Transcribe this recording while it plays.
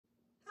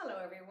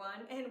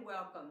everyone, and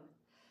welcome.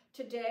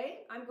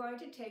 Today, I'm going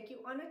to take you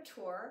on a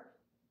tour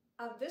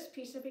of this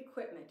piece of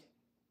equipment.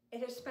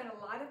 It has spent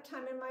a lot of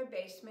time in my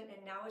basement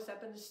and now is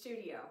up in the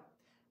studio.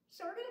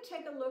 So we're going to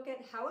take a look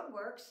at how it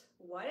works,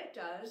 what it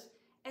does,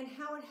 and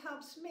how it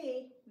helps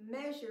me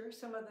measure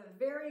some of the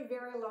very,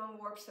 very long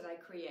warps that I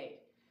create.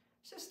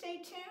 So stay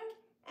tuned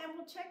and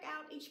we'll check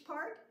out each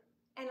part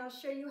and I'll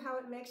show you how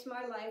it makes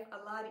my life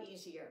a lot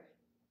easier.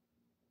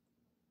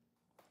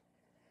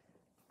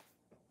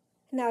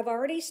 Now I've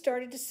already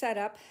started to set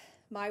up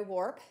my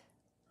warp,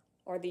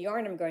 or the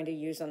yarn I'm going to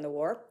use on the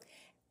warp.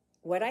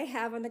 What I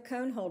have on the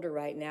cone holder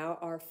right now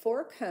are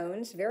 4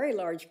 cones, very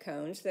large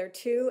cones. They're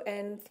 2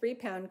 and 3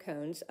 pound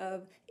cones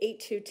of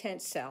 8/2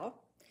 tencel.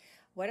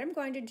 What I'm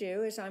going to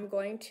do is I'm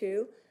going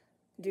to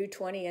do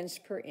 20 ends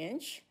per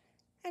inch,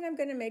 and I'm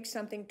going to make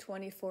something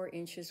 24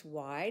 inches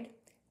wide.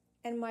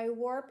 And my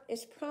warp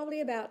is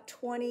probably about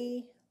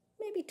 20,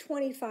 maybe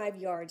 25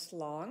 yards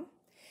long.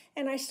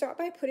 And I start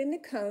by putting the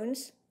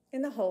cones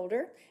in the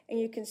holder, and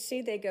you can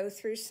see they go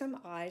through some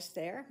eyes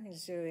there. I'm going to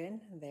zoom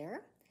in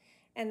there.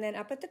 And then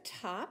up at the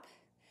top,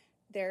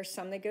 there's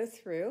some that go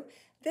through.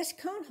 This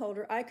cone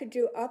holder, I could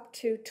do up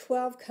to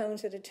 12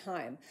 cones at a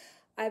time.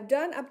 I've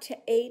done up to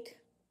 8,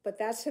 but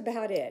that's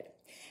about it.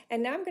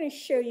 And now I'm going to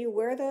show you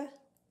where the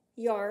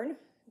yarn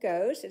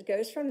goes. It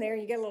goes from there.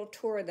 You get a little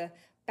tour of the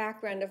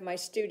background of my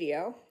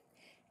studio.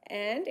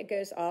 And it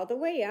goes all the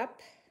way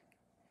up.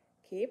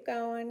 Keep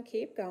going,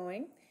 keep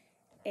going.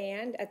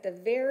 And at the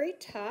very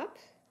top,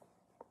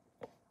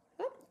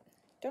 oh,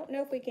 don't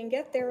know if we can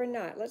get there or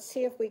not. Let's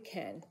see if we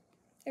can.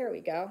 There we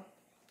go.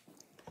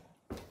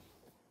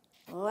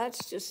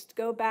 Let's just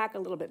go back a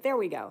little bit. There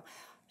we go.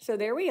 So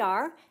there we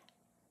are.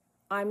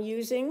 I'm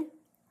using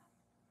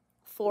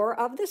 4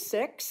 of the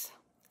 6,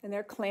 and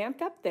they're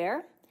clamped up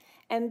there.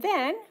 And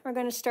then we're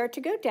going to start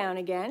to go down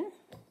again.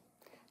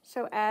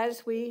 So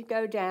as we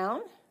go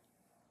down,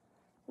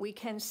 we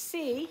can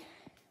see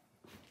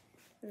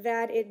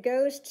that it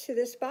goes to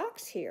this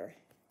box here.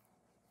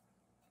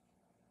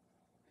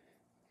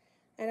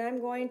 And I'm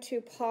going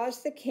to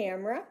pause the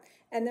camera,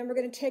 and then we're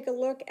going to take a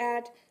look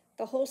at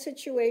the whole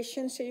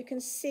situation so you can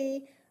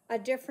see a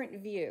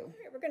different view.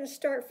 We're going to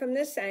start from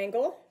this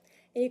angle,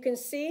 and you can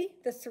see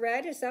the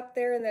thread is up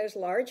there in those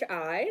large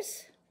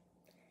eyes,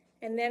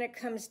 and then it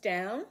comes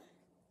down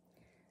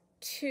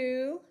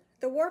to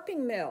the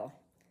warping mill.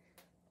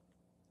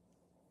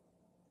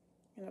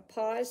 I'm going to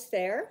pause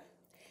there.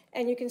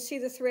 And you can see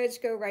the threads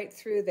go right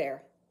through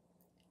there.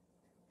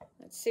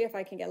 Let's see if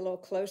I can get a little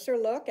closer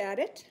look at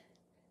it.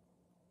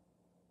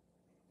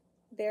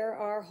 There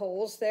are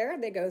holes there.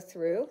 They go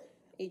through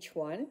each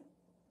one.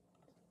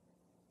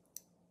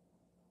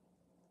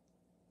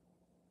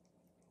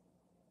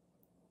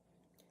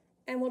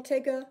 And we'll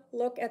take a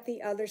look at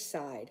the other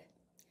side.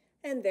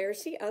 And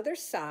there's the other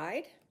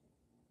side.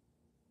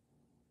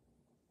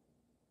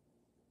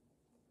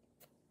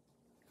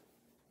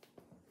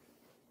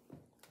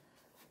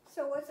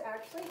 So what's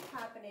actually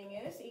happening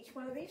is each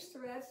one of these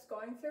threads is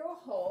going through a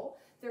hole.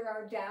 There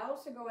are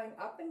dowels that are going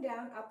up and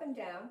down,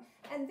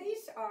 and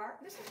this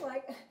is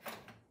like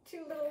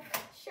 2 little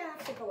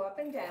shafts that go up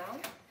and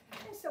down.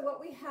 And so what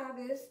we have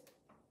is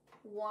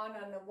 1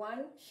 on the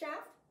one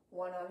shaft,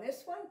 1 on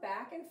this one,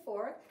 back and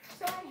forth.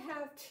 So I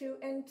have 2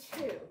 and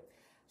 2.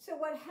 So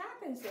what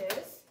happens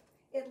is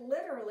it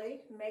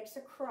literally makes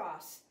a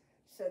cross.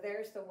 So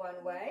there's the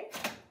one way,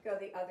 go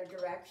the other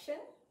direction,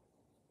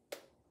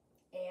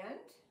 and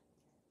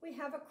we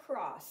have a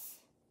cross,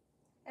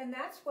 and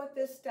that's what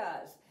this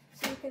does.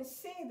 So you can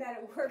see that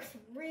it works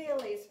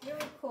really, it's a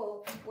really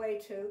cool way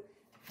to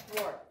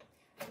warp.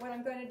 What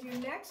I'm going to do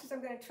next is I'm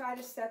going to try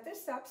to set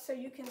this up so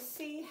you can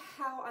see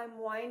how I'm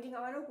winding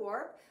on a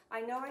warp.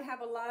 I know I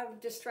have a lot of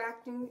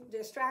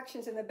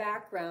distractions in the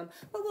background,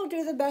 but we'll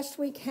do the best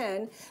we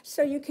can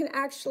so you can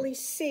actually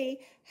see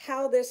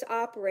how this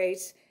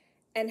operates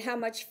and how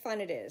much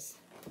fun it is.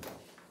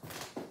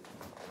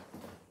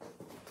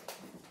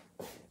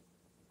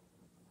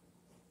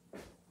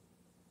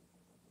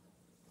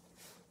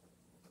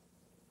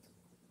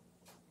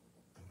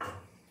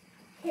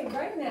 Okay,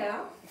 right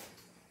now,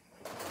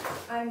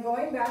 I'm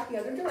going back the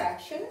other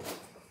direction.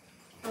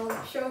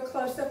 I'll show a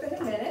close-up in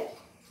a minute.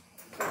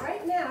 But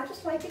right now, I'd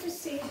just like you to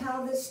see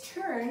how this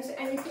turns,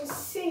 and you can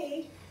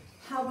see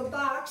how the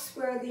box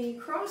where the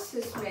cross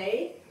is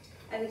made,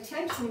 and the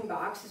tensioning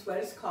box is what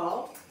it's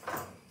called,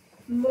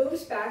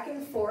 moves back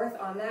and forth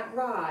on that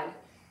rod.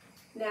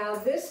 Now,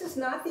 this is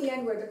not the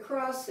end where the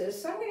cross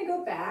is, so I'm going to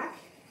go back,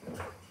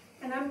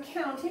 and I'm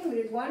counting. We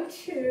did 1,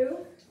 2,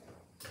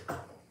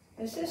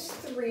 this is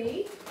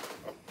 3,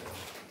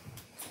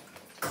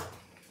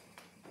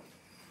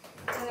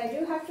 and I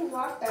do have to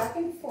walk back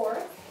and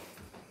forth,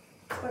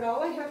 but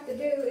all I have to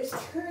do is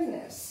turn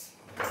this.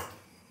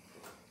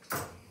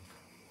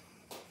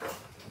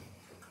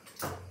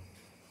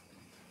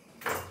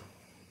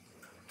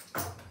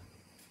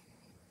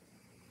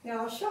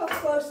 Now I'll show a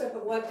close-up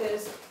of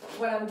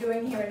what I'm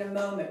doing here in a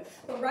moment,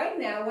 but right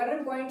now what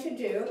I'm going to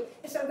do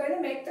is I'm going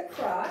to make the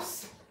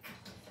cross.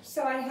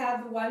 So I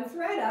have one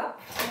thread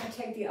up, I'm going to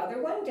take the other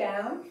one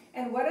down,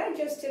 and what I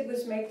just did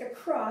was make the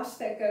cross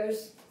that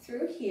goes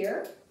through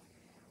here.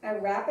 I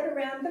wrap it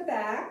around the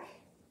back,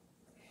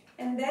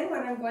 and then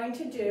what I'm going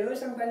to do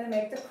is I'm going to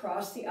make the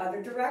cross the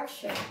other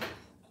direction.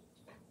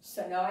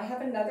 So now I have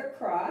another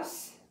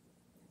cross,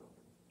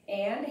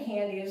 and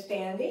handy as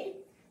dandy,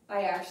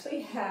 I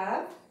actually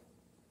have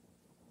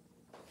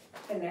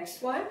the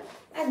next one,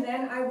 and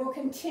then I will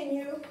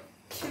continue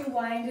to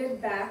wind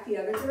it back the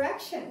other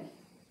direction.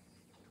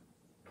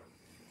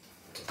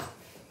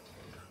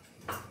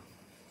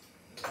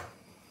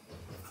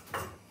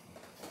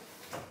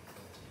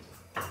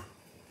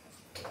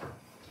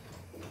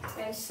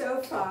 And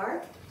so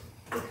far,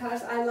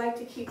 because I like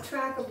to keep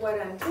track of what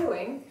I'm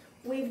doing,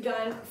 we've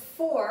done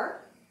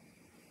 4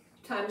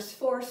 times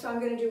 4, so I'm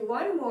going to do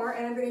one more,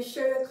 and I'm going to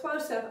show you a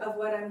close-up of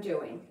what I'm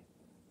doing.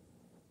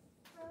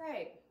 All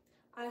right,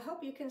 I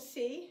hope you can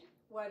see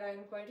what I'm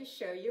going to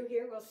show you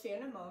here. We'll see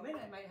in a moment.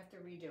 I might have to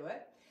redo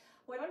it.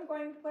 What I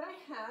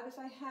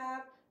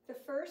have the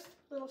first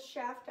little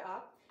shaft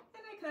up,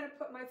 and I kind of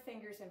put my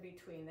fingers in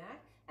between that,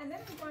 and then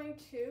I'm going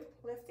to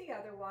lift the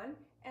other one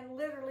and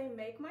literally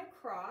make my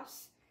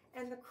cross,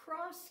 and the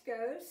cross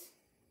goes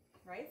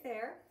right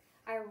there.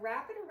 I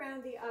wrap it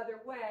around the other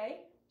way,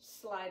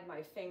 slide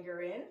my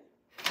finger in,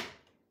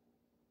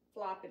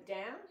 flop it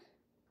down,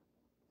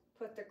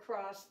 put the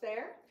cross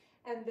there,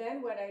 and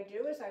then what I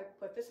do is I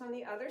put this on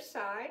the other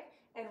side,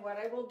 and what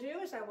I will do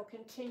is I will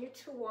continue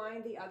to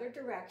wind the other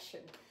direction.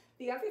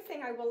 The other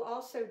thing I will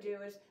also do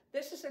is,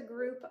 this is a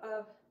group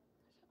of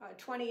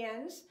 20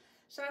 ends,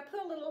 so I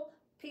put a little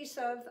piece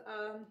of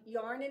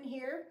yarn in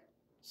here,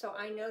 so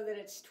I know that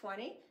it's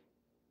 20,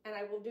 and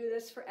I will do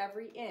this for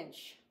every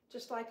inch,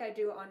 just like I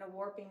do on a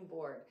warping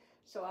board.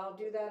 So I'll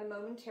do that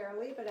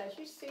momentarily, but as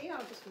you see,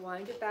 I'll just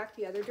wind it back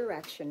the other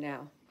direction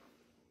now.